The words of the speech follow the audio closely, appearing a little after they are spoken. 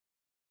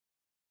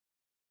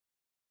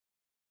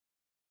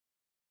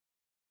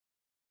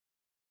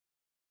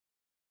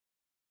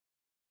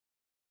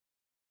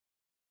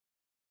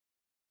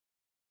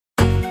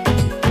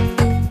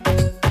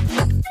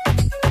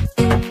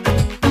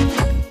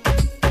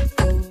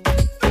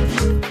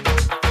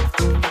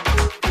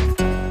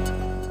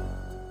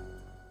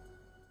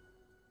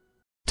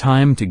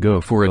Time to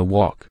go for a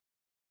walk.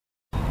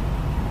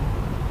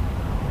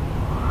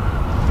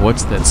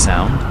 What's that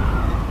sound?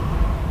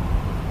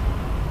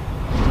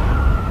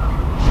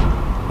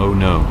 Oh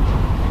no.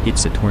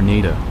 It's a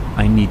tornado.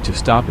 I need to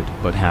stop it.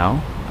 But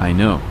how? I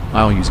know.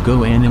 I'll use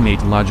Go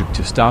Animate logic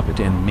to stop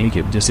it and make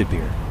it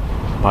disappear.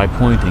 By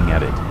pointing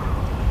at it.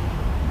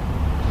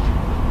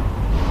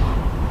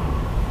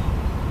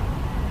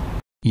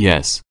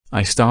 Yes,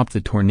 I stopped the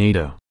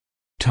tornado.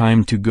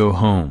 Time to go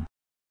home.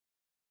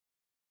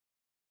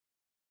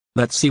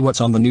 Let's see what's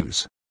on the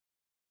news.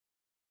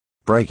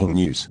 Breaking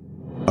news.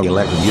 A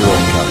elected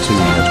Cartoon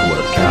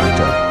Network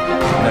character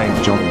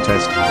named Johnny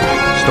Test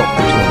stopped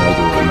the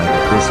tornado and made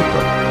it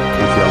disappear.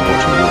 If you're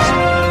watching this,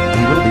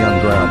 he will be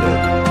ungrounded.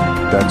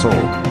 That's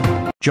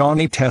all.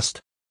 Johnny Test.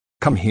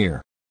 Come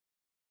here.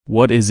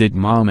 What is it,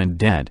 Mom and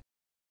Dad?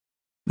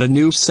 The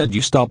news said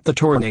you stopped the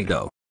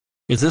tornado.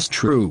 Is this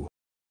true?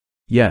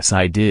 Yes,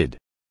 I did.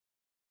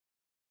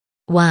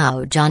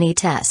 Wow, Johnny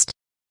Test.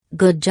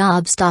 Good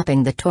job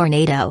stopping the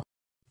tornado.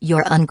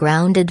 You're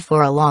ungrounded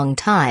for a long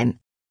time.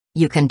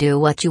 You can do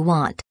what you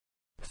want.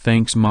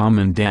 Thanks, Mom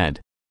and Dad.